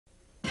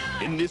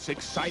In this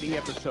exciting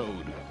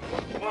episode,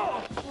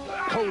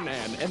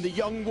 Conan and the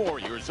young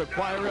warriors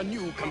acquire a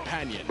new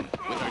companion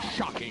with a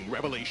shocking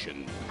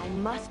revelation. I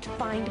must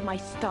find my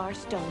Star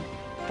Stone,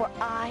 for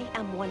I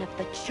am one of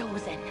the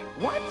chosen.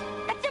 What?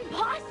 That's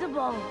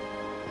impossible!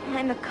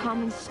 I'm a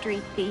common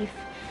street thief,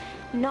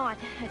 not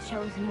a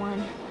chosen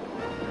one.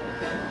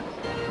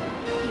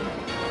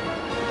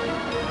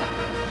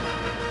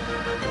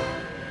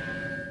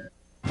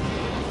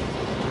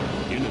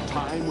 In a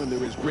time when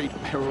there is great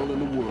peril in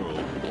the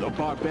world, the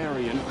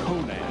barbarian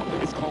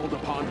Conan is called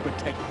upon to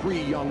protect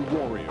 3 young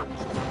warriors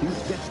whose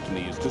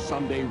destiny is to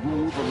someday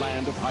rule the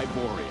land of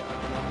Hyboria.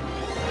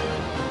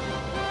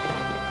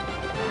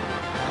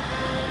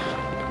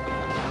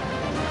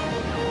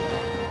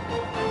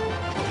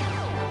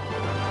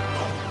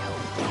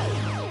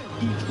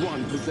 Each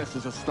one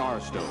possesses a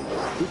Star Stone,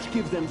 which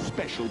gives them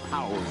special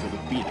powers of the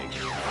Phoenix.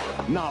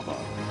 Nava,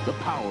 the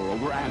power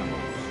over animals.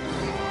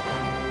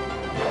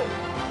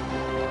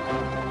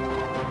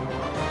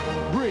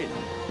 Bryn,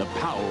 the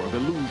power of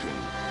illusion.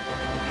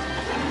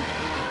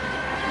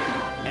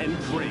 And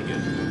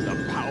Dragon,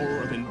 the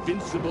power of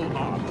invincible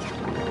art.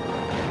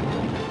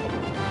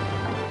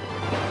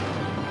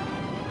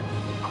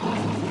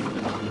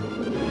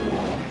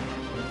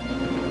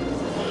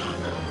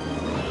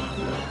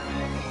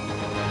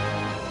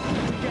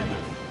 Together,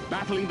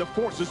 battling the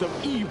forces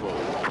of evil,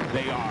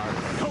 they are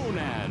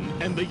Conan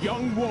and the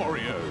Young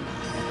Warriors.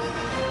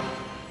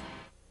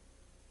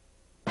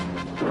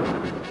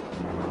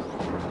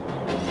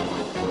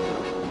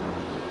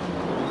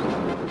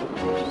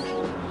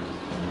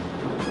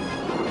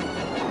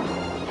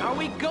 Are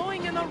we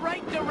going in the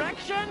right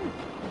direction?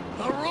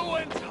 The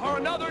ruins are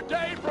another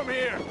day from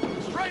here.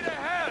 Straight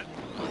ahead.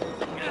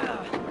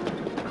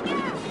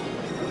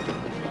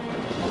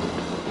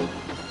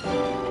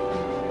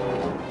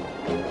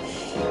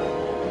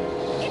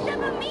 It's a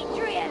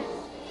Demetrius!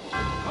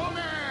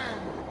 Conan,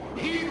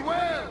 heed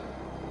well.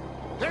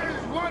 There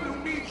is one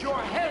who needs your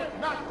help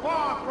not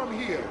far from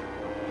here.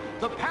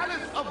 The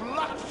palace of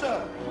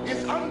Luxor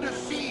is under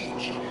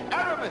siege.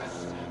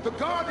 Aramis, the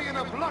guardian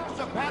of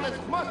Luxor Palace,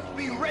 must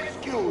be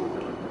rescued.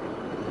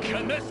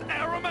 Can this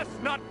Aramis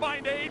not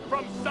find aid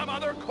from some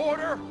other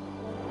quarter?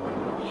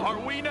 Are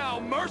we now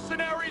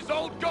mercenaries,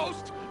 old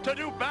ghost, to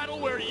do battle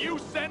where you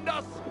send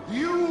us?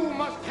 You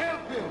must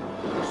help him,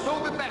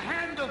 so that the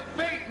hand of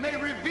fate may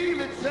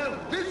reveal itself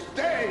this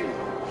day.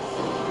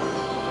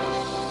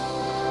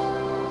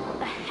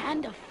 The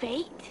hand of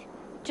fate?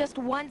 Just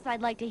once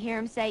I'd like to hear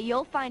him say,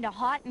 "You'll find a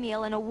hot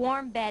meal and a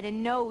warm bed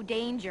and no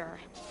danger."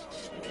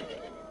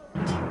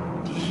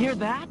 Do you hear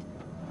that?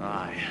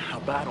 Aye, a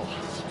battle.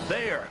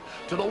 There,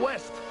 to the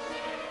west.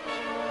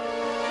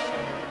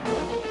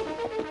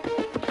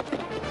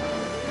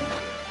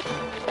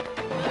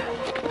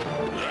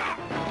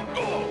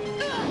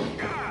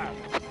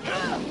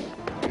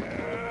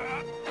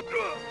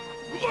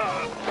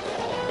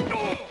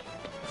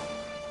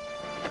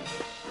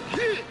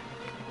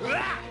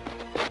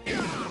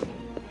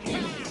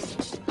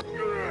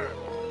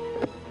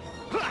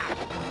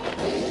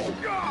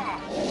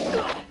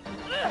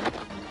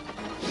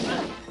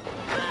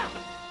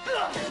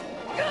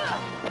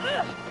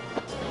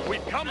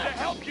 We've come to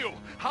help you.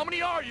 How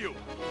many are you?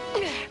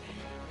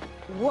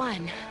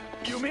 One.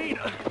 You mean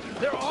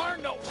there are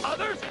no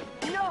others?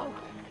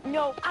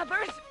 No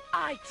others.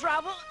 I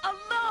travel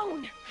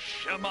alone.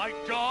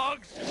 Shemite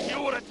dogs?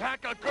 You would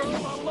attack a girl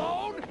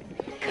alone?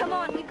 Come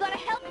on, we've got to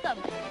help them.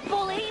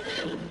 Bullies.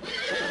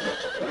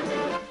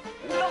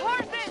 The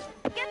horses!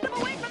 Get them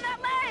away from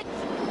that ledge!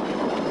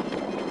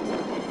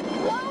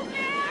 Whoa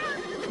there!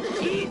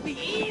 Easy,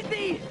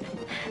 easy!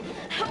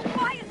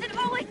 Why is it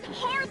always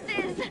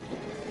horses?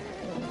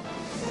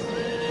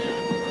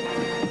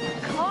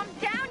 Calm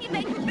down, you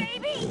baker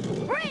baby!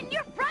 Bryn,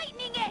 you're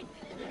frightening it!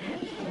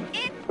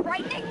 It's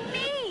frightening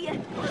me!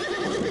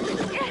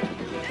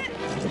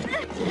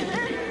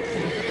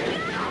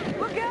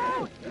 Look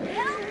out!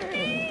 Help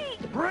me!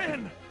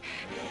 Bryn!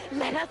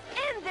 Let us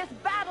end this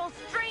battle,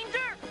 stranger!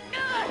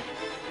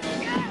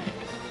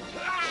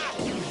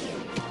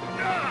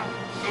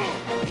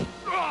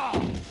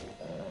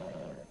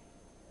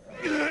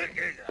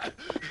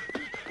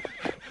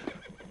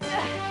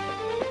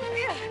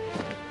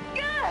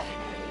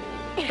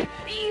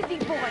 Easy,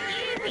 boy,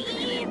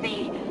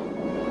 easy!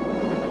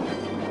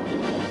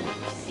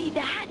 See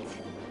that?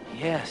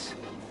 Yes.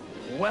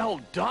 Well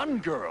done,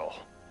 girl.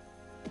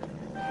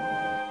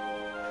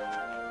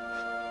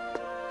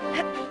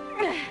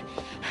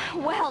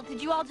 Well,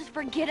 did you all just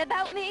forget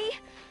about me?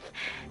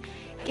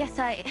 Guess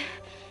I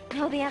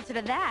know the answer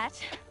to that.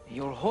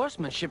 Your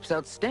horsemanship's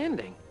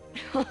outstanding.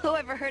 Who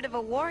ever heard of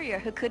a warrior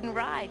who couldn't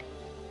ride?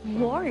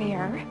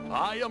 Warrior?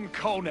 I am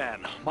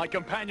Conan. My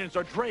companions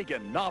are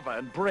Dragon, Nava,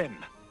 and Bryn.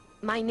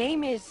 My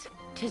name is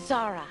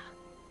Tizara.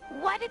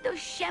 Why did those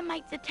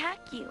Shemites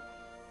attack you?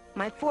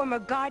 My former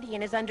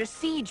guardian is under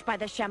siege by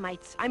the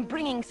Shemites. I'm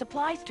bringing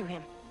supplies to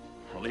him.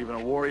 Well, even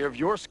a warrior of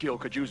your skill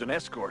could use an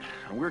escort,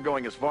 and we're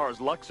going as far as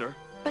Luxor.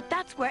 But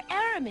that's where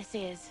Aramis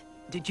is.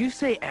 Did you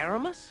say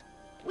Aramis?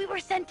 We were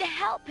sent to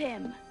help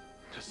him.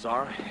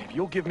 Tazara, if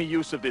you'll give me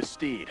use of this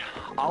steed,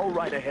 I'll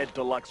ride ahead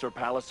to Luxor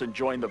Palace and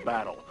join the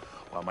battle,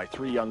 while my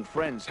 3 young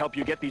friends help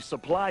you get these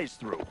supplies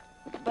through.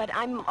 But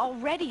I'm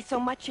already so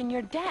much in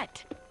your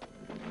debt.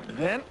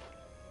 Then,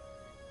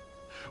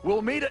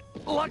 we'll meet at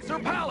Luxor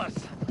Palace!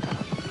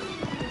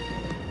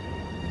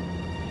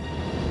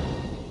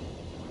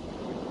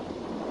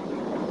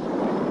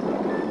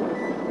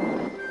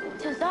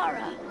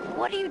 Tazara,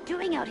 what are you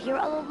doing out here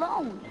all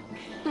alone?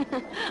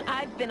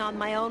 I've been on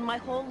my own my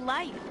whole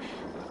life.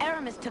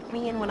 Aramis took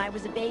me in when I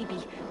was a baby,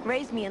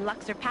 raised me in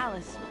Luxor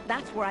Palace.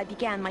 That's where I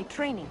began my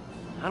training.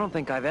 I don't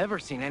think I've ever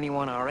seen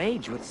anyone our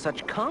age with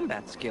such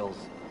combat skills.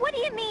 What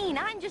do you mean?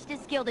 I'm just as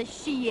skilled as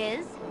she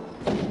is.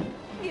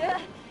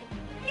 Yeah.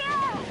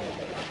 Yeah.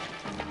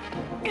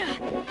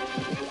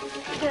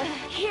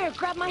 Here,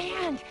 grab my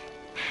hand.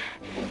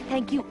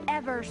 Thank you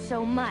ever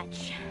so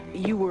much.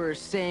 You were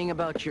saying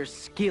about your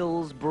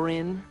skills,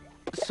 Bryn?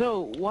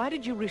 So, why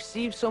did you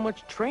receive so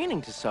much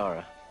training,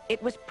 Tazara?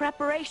 It was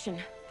preparation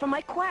for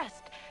my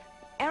quest.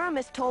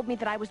 Aramis told me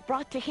that I was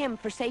brought to him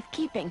for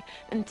safekeeping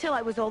until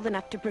I was old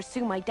enough to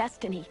pursue my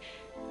destiny.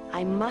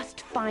 I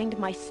must find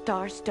my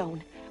Star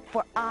Stone,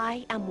 for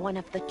I am one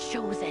of the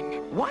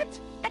chosen. What?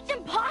 That's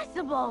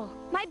impossible!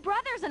 My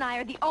brothers and I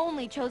are the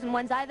only chosen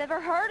ones I've ever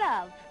heard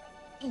of.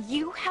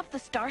 You have the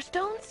Star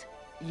Stones?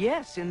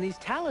 Yes, in these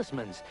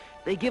talismans.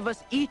 They give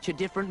us each a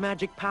different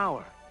magic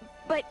power.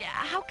 But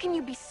how can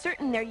you be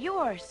certain they're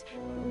yours?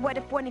 What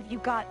if one of you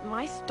got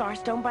my Star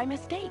Stone by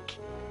mistake?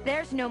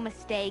 There's no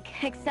mistake,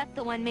 except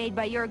the one made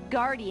by your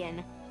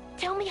guardian.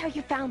 Tell me how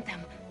you found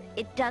them.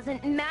 It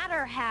doesn't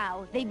matter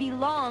how. They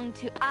belong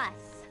to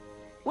us.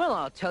 Well,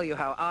 I'll tell you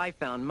how I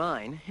found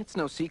mine. It's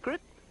no secret.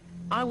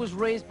 I was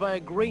raised by a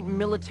great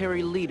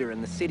military leader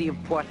in the city of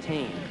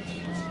Poitain.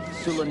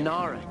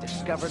 Sulanara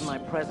discovered my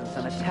presence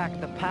and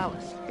attacked the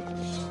palace.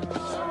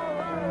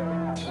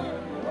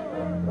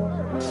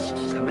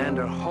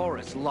 Commander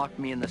Horus locked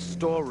me in the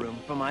storeroom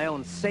for my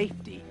own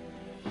safety.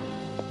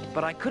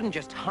 But I couldn't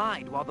just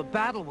hide while the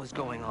battle was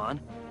going on.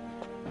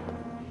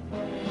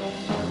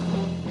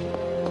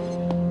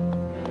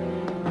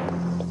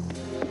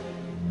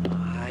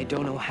 I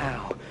don't know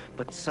how,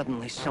 but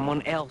suddenly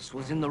someone else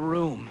was in the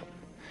room.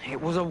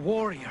 It was a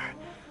warrior,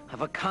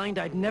 of a kind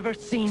I'd never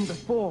seen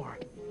before.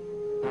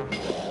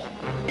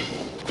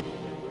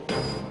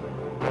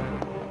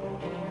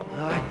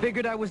 I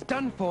figured I was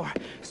done for,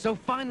 so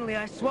finally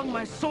I swung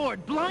my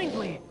sword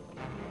blindly.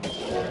 The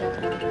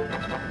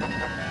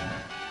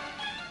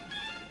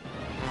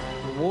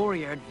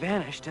warrior had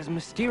vanished as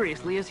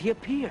mysteriously as he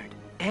appeared,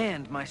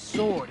 and my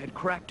sword had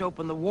cracked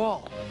open the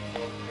wall.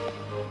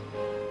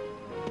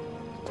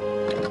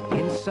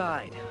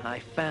 Inside, I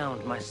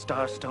found my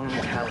Starstone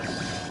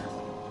talisman.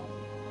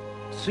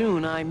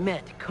 Soon I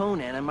met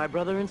Conan and my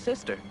brother and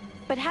sister.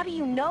 But how do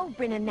you know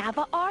Bryn and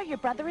Nava are your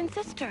brother and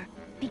sister?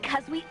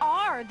 Because we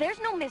are. There's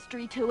no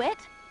mystery to it.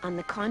 On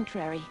the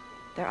contrary,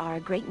 there are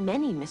a great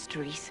many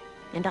mysteries,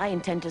 and I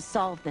intend to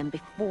solve them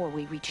before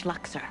we reach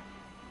Luxor.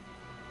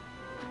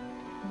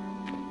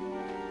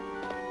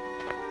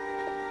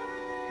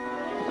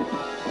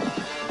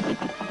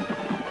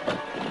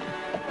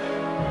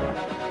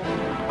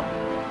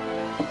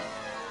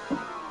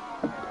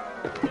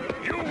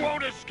 You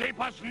won't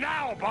escape us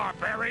now,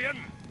 barbarian!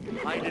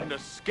 I didn't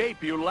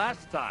escape you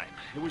last time.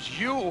 It was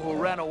you who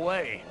ran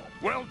away.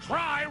 Well,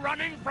 try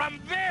running from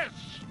this!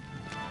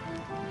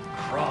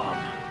 Crom.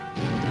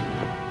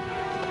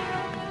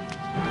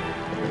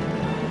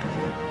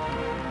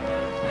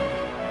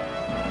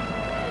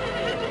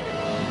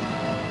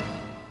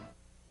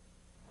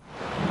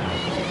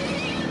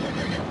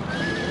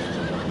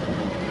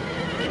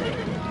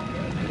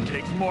 It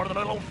takes more than a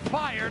little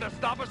fire to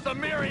stop a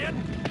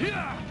Cimmerian.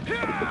 Yeah!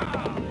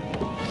 Yeah!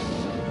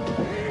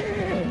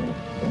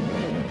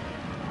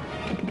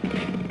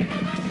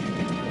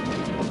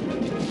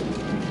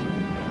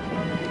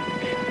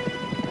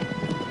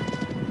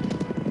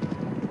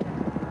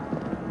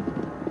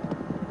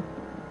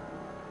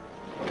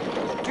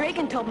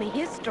 Dragon told me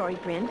his story,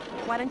 Bryn.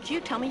 Why don't you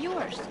tell me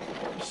yours?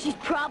 She's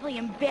probably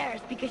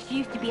embarrassed because she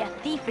used to be a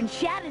thief in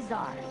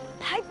Shadazar.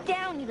 Pipe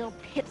down, you little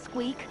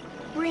pipsqueak.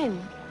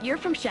 Bryn, you're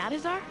from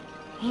Shadazar?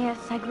 Yes,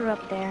 I grew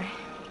up there.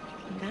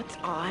 That's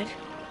odd.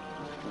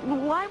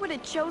 Why would a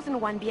chosen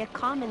one be a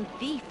common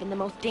thief in the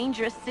most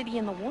dangerous city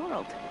in the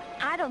world?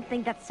 I don't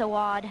think that's so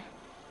odd.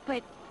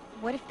 But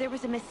what if there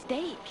was a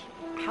mistake?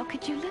 How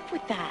could you live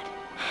with that?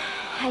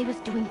 I was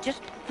doing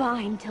just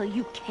fine till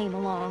you came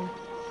along.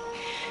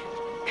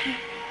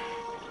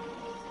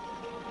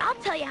 I'll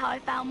tell you how I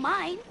found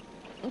mine.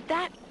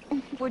 That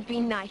would be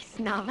nice,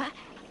 Nava.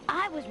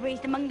 I was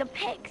raised among the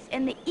Picts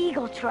in the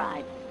Eagle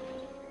tribe.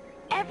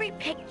 Every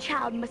Pict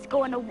child must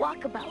go on a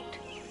walkabout.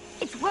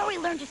 It's where we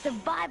learn to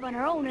survive on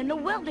our own in the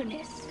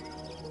wilderness.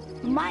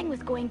 Mine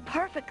was going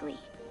perfectly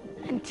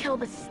until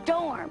the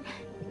storm.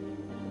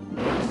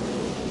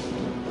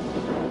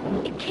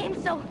 It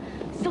came so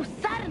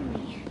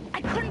suddenly.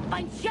 I couldn't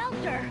find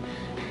shelter.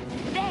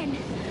 Then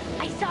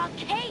I saw a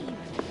cave.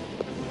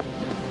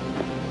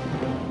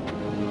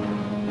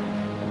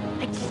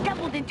 I just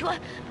stumbled into a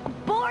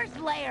boar's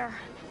lair.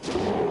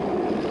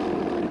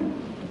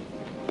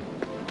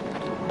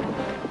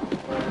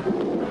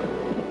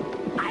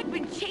 I'd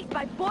been chased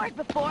by boars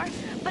before,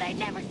 but I'd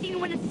never seen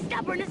one as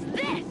stubborn as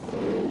this.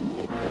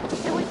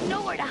 There was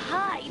nowhere to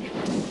hide.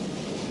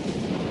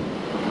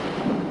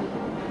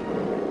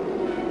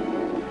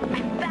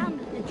 I found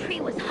that the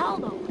tree was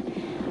hollow.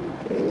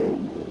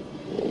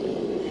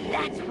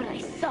 That's when I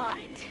saw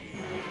it.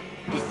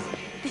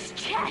 This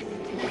chest.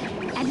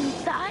 And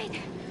inside,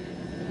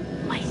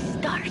 my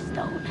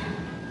starstone.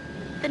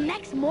 The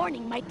next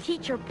morning, my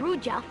teacher,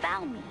 Brujal,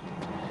 found me.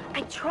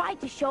 I tried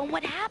to show him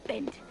what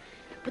happened,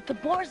 but the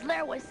boar's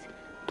lair was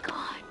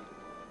gone.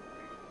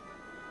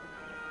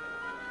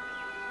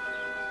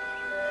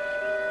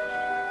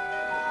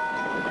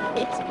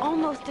 It's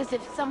almost as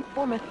if some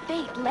form of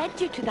fate led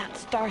you to that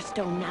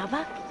starstone,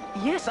 Nava.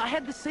 Yes, I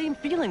had the same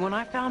feeling when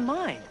I found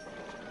mine.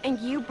 And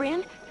you,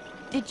 Bryn?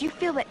 Did you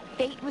feel that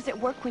fate was at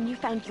work when you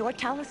found your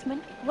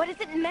talisman? What does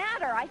it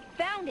matter? I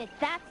found it.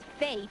 That's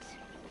fate.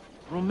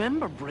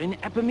 Remember, Bryn,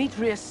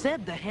 Epimetheus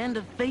said the hand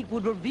of fate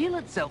would reveal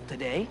itself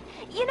today.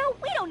 You know,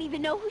 we don't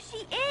even know who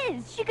she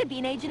is. She could be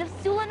an agent of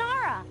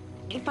Sulanara.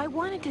 If I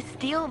wanted to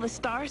steal the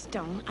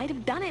starstone, I'd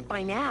have done it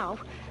by now.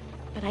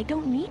 But I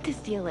don't need to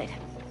steal it.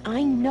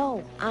 I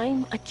know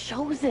I'm a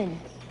chosen.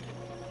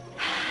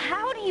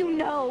 How do you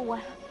know?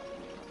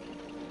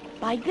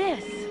 By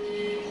this.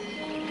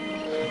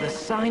 The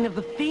sign of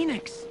the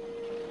Phoenix.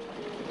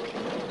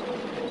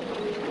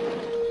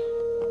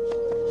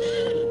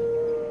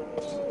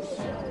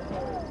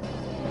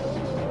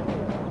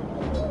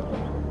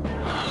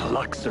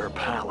 Luxor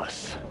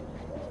Palace.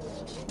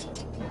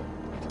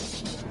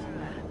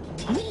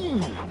 The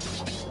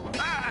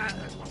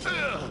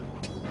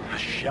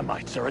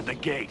Shemites are at the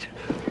gate.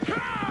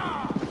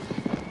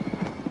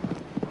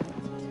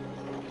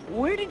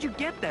 Where did you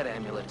get that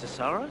amulet,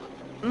 Tessara?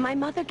 My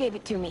mother gave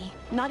it to me.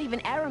 Not even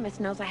Aramis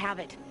knows I have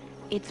it.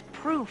 It's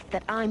proof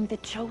that I'm the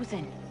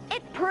chosen.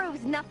 It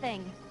proves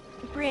nothing.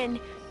 Bryn,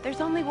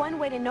 there's only one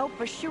way to know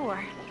for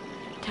sure.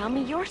 Tell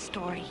me your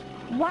story.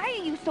 Why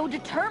are you so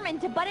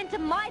determined to butt into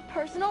my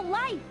personal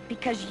life?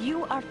 Because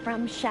you are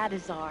from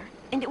Shadizar.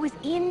 And it was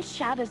in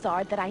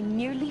Shadizar that I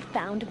nearly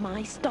found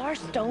my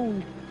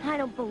starstone. I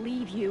don't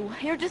believe you.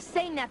 You're just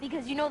saying that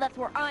because you know that's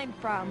where I'm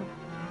from.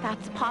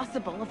 That's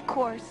possible, of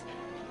course.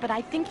 But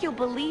I think you'll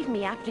believe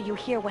me after you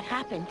hear what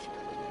happened.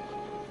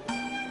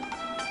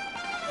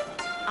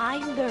 I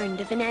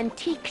learned of an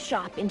antique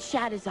shop in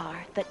Shadizar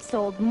that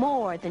sold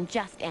more than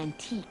just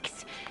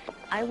antiques.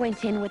 I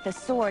went in with a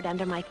sword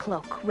under my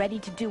cloak, ready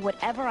to do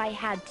whatever I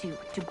had to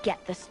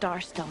get the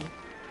starstone.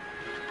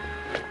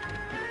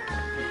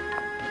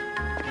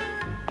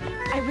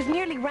 I was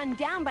nearly run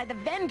down by the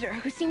vendor,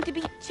 who seemed to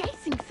be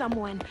chasing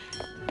someone.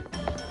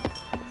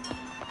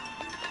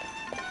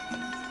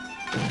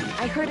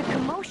 I heard a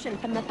commotion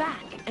from the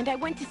back, and I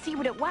went to see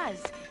what it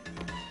was.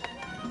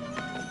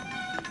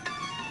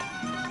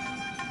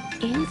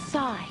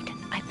 Inside,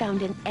 I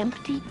found an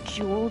empty,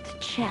 jeweled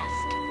chest.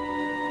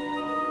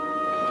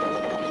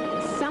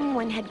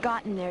 Someone had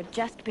gotten there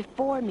just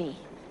before me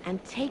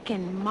and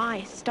taken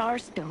my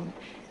starstone.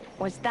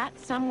 Was that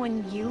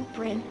someone you,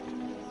 Bryn?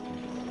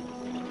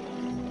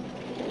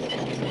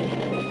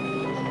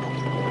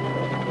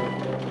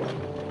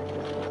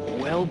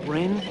 Well,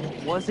 Bryn,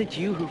 was it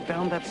you who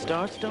found that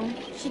starstone?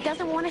 She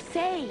doesn't want to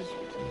say,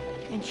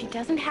 and she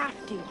doesn't have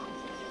to.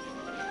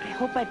 I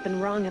hope I've been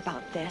wrong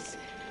about this,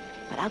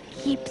 but I'll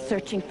keep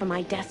searching for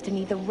my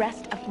destiny the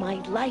rest of my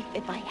life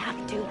if I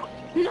have to.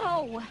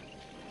 No!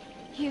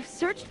 You've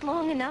searched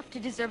long enough to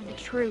deserve the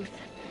truth.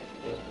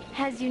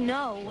 As you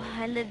know,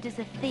 I lived as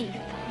a thief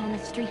on the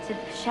streets of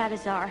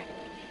Shadizar.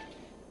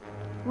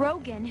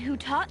 Rogan, who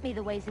taught me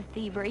the ways of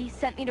thievery,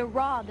 sent me to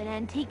rob an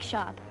antique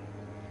shop.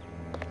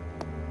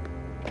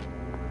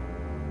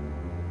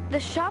 The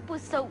shop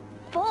was so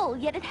full,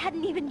 yet it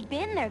hadn't even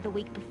been there the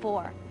week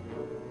before.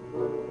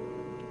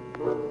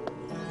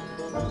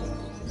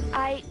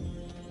 I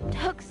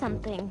took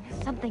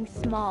something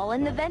small,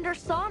 and the vendor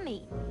saw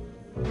me.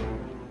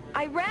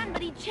 I ran,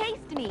 but he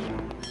chased me.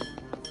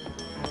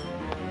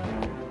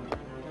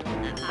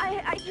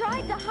 I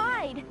tried to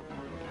hide,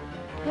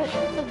 but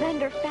the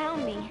vendor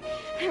found me.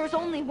 There was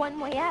only one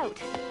way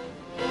out.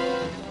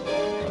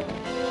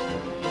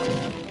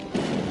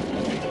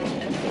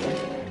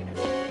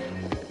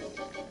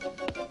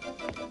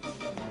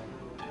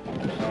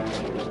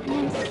 And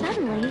then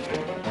suddenly,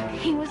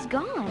 he was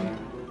gone.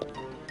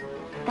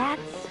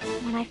 That's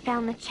when I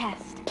found the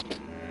chest.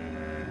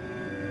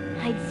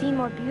 I'd seen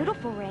more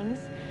beautiful rings,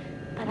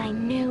 but I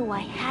knew I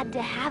had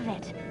to have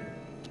it.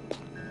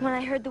 When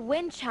I heard the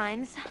wind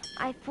chimes,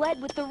 I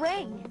fled with the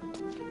ring.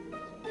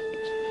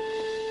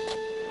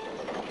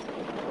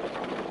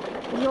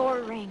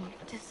 Your ring,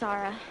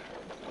 Tessara.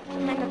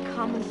 I'm a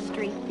common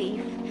street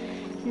thief,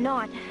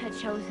 not a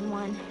chosen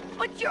one.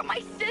 But you're my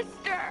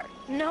sister!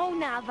 No,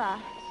 Nava.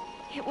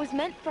 It was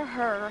meant for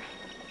her.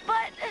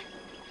 But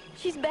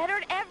she's better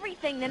at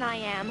everything than I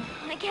am.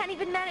 I can't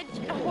even manage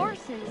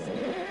horses.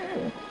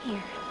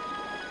 Here.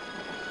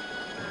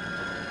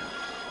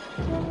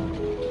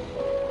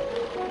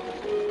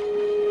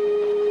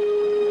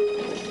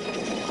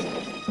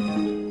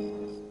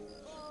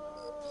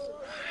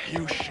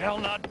 shall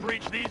not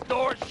breach these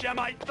doors,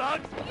 Shemite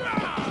thugs!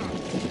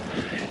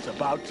 It's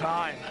about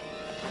time.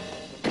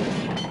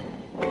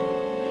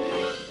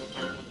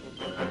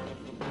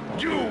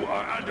 You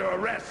are under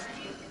arrest.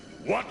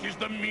 What is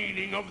the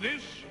meaning of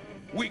this?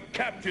 We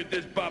captured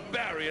this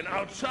barbarian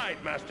outside,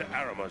 Master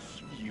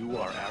Aramis. You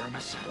are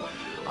Aramis?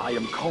 I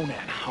am Conan,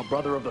 a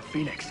brother of the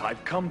Phoenix.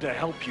 I've come to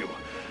help you.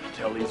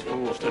 Tell these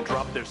fools to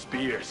drop their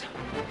spears.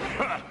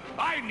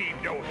 I need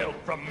no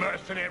help from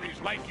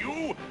mercenaries like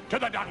you. To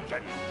the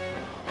dungeon.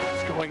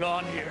 What's going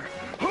on here?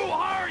 Who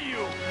are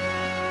you?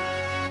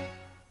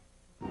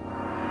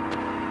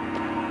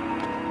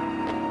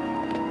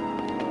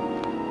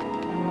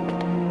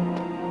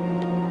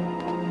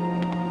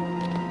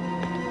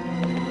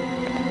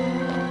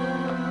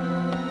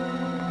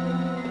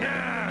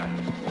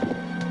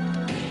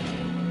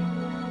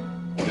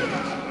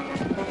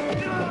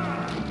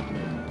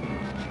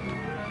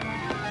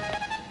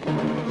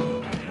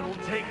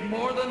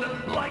 More than the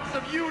likes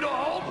of you to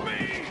hold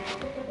me!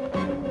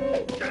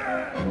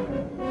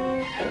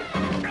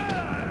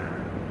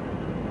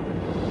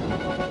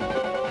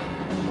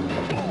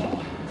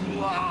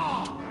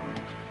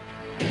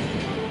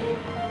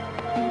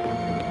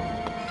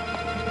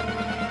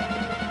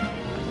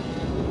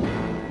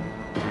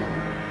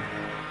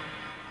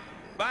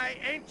 By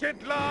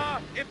ancient law,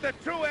 if the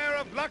true heir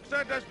of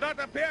Luxor does not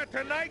appear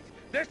tonight,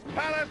 this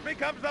palace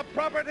becomes the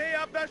property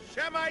of the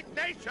Shemite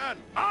nation!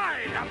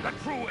 I am the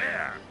true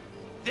heir!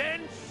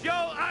 Then show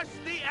us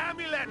the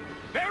amulet!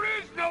 There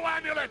is no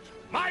amulet!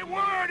 My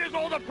word is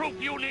all the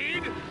proof you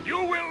need! You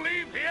will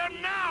leave here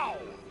now!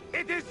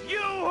 It is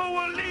you who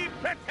will leave,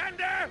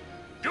 pretender!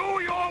 Do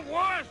your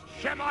worst,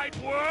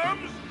 Shemite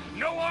worms!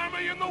 No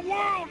army in the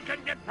world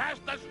can get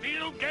past the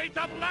steel gate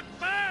of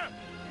Luxor!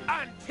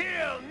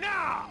 Until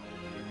now!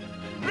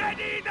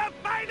 Ready the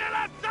final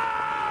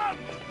assault!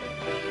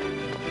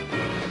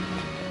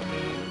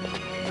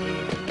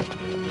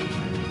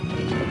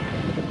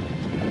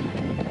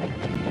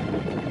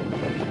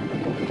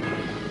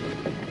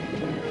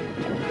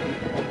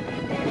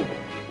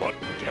 What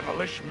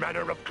devilish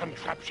manner of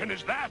contraption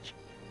is that?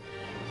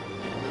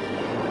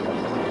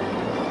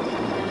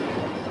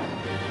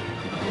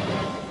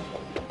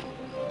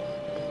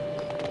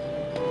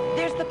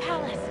 There's the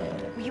palace.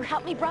 Will you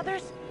help me,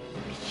 brothers?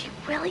 Is she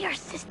really our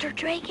sister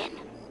dragon?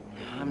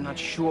 I'm not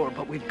sure,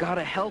 but we've got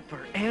to help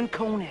her, and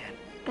Conan.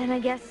 Then I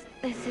guess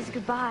this is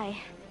goodbye.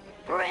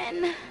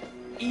 Bryn.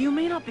 You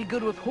may not be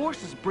good with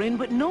horses, Bryn,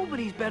 but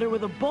nobody's better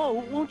with a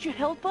bow. Won't you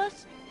help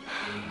us?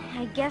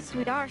 I guess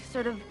we are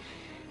sort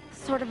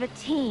of a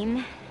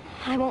team.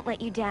 I won't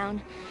let you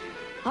down.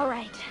 All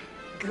right.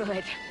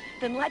 Good.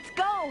 Then let's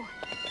go!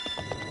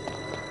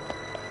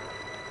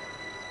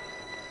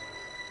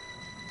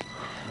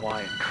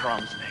 Why in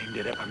crumb's name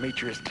did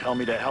Epimetheus tell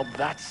me to help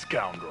that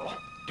scoundrel?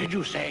 Did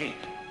you say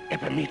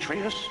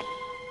Epimetheus?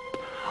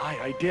 Aye,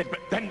 I did, but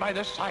Then by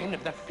the sign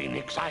of the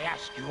Phoenix, I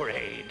ask your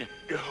aid.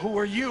 who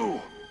are you?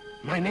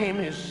 My name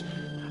is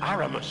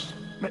Aramis.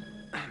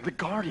 The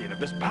guardian of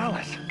this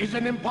palace. Is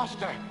an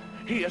impostor.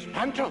 He is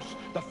Pantos,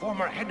 the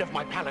former head of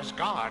my palace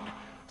guard.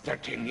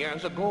 13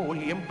 years ago,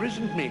 he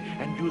imprisoned me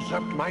and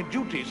usurped my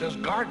duties as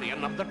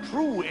guardian of the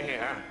true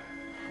heir.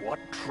 What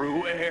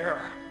true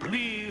heir?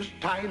 Please,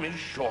 time is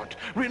short.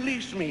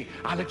 Release me.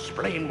 I'll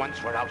explain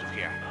once we're out of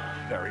here.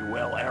 Very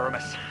well,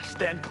 Aramis.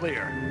 Stand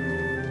clear.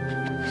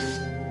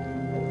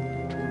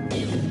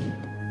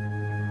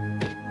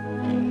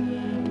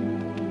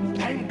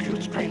 Thank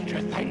you, stranger,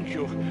 thank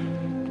you.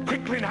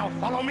 Quickly now,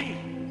 follow me.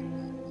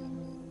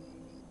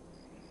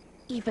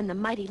 Even the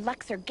mighty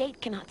Luxor Gate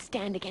cannot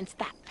stand against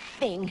that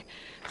thing.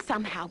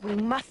 Somehow we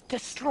must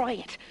destroy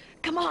it.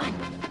 Come on!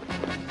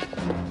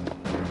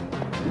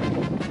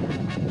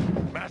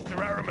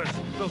 Master Aramis,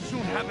 they'll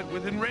soon have it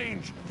within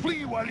range.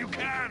 Flee while you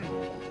can.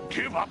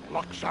 Give up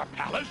Luxor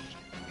Palace?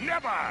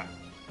 Never!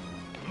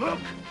 Look!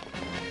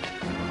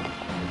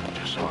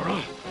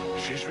 Tesora,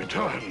 she's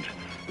returned.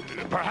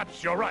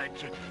 Perhaps you're right.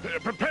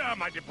 Prepare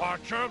my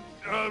departure,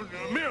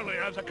 merely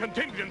as a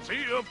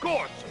contingency, of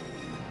course.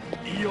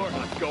 You're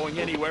not going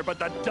anywhere but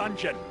the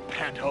dungeon,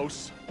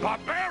 Pantos.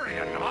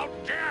 Barbarian, how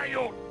dare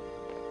you!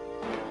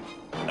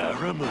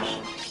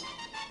 Aramis.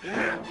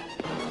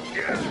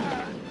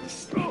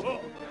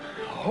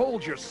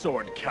 Hold your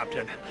sword,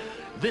 Captain.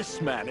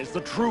 This man is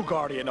the true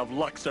guardian of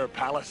Luxor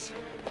Palace.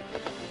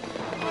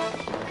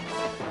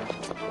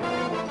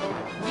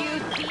 You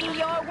see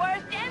your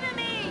worst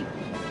enemy!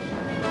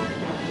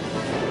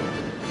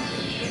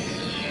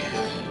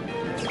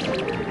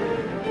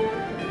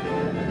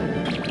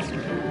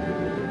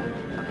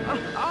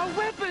 Our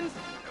weapons!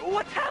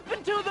 What's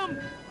happened to them?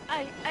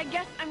 I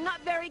guess I'm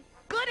not very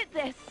good at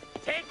this.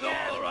 Take them!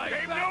 All right.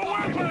 Take no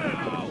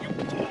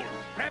weapons!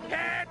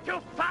 Prepare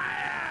to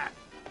fire!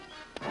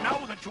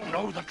 Now that you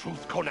know the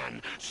truth,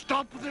 Conan,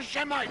 stop the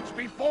Shemites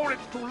before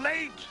it's too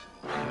late.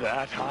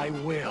 That I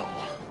will.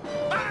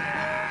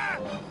 Ah!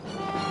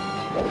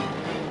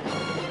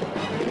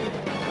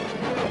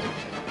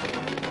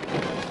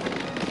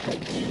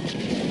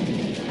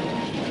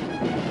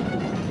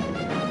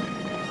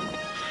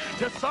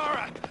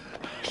 Tesora!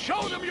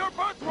 your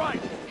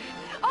birthright!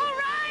 All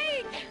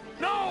right!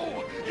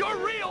 No! Your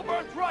real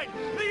birthright!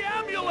 The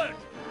amulet!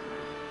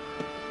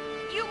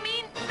 You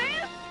mean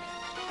this?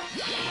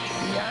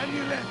 The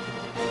amulet!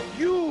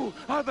 You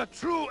are the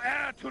true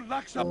heir to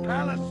Luxor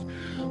Palace.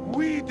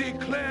 We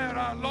declare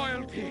our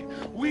loyalty.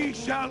 We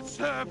shall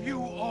serve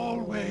you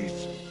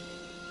always.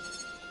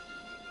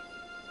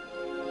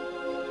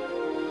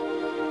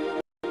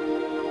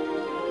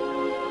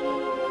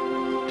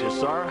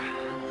 Tessara,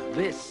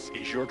 this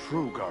is your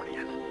true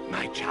guardian.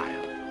 My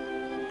child,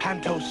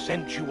 Pantos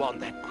sent you on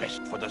that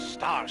quest for the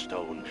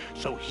Starstone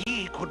so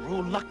he could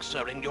rule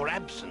Luxor in your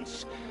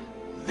absence.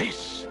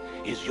 This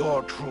is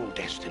your true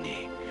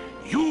destiny.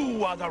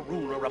 You are the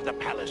ruler of the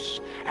palace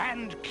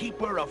and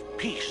keeper of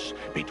peace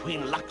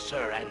between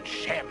Luxor and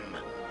Shem.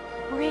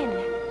 Bryn,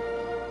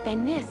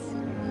 then this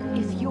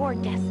is your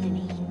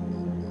destiny.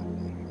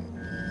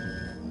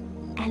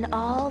 And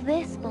all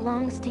this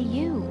belongs to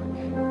you.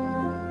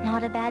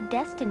 Not a bad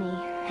destiny,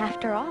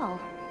 after all.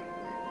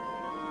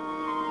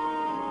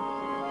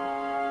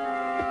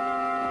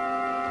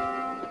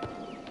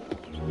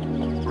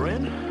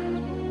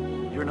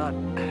 Bryn, you're not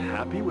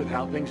happy with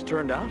how things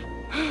turned out?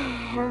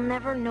 I'll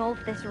never know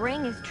if this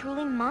ring is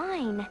truly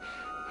mine.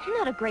 I'm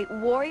not a great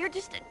warrior,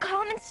 just a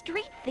common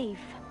street thief.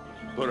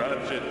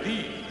 Perhaps a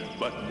thief,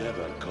 but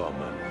never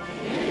common.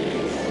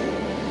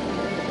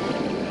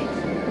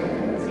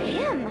 It's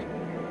him!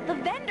 The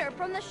vendor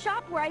from the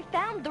shop where I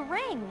found the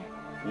ring.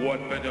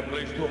 What better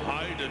place to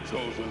hide a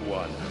chosen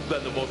one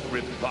than the most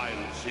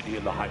refined city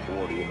in the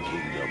Hyperborean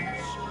kingdoms?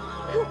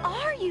 Who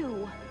are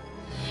you?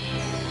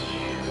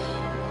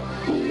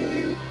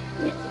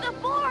 It's the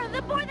boar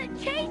that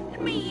chased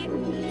me!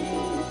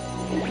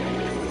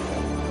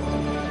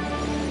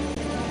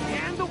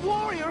 And the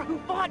warrior who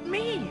fought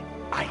me!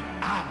 I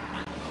am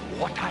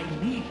what I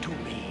need to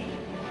be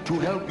to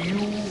help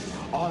you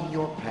on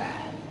your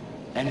path.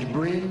 And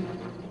Bryn,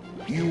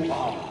 you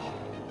are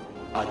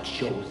a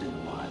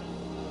chosen one.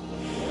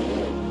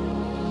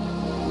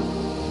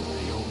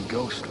 The old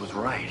ghost was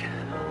right.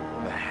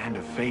 The hand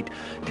of fate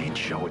did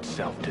show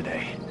itself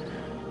today.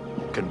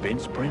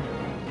 Convinced, Bryn?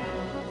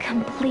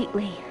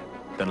 Completely.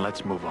 Then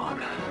let's move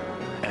on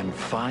and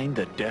find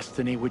the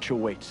destiny which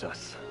awaits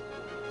us.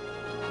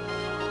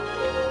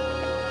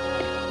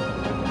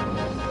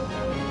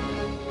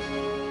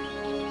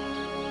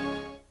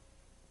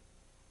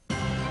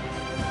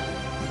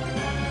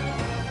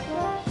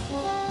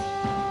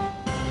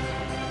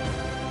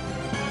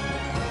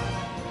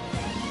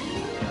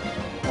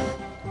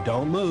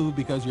 Don't move,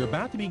 because you're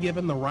about to be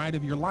given the ride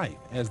of your life,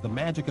 as the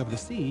magic of the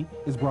sea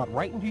is brought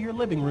right into your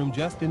living room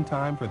just in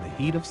time for the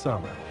heat of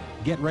summer.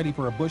 Get ready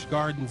for a Busch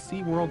Gardens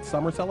SeaWorld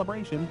summer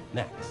celebration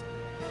next.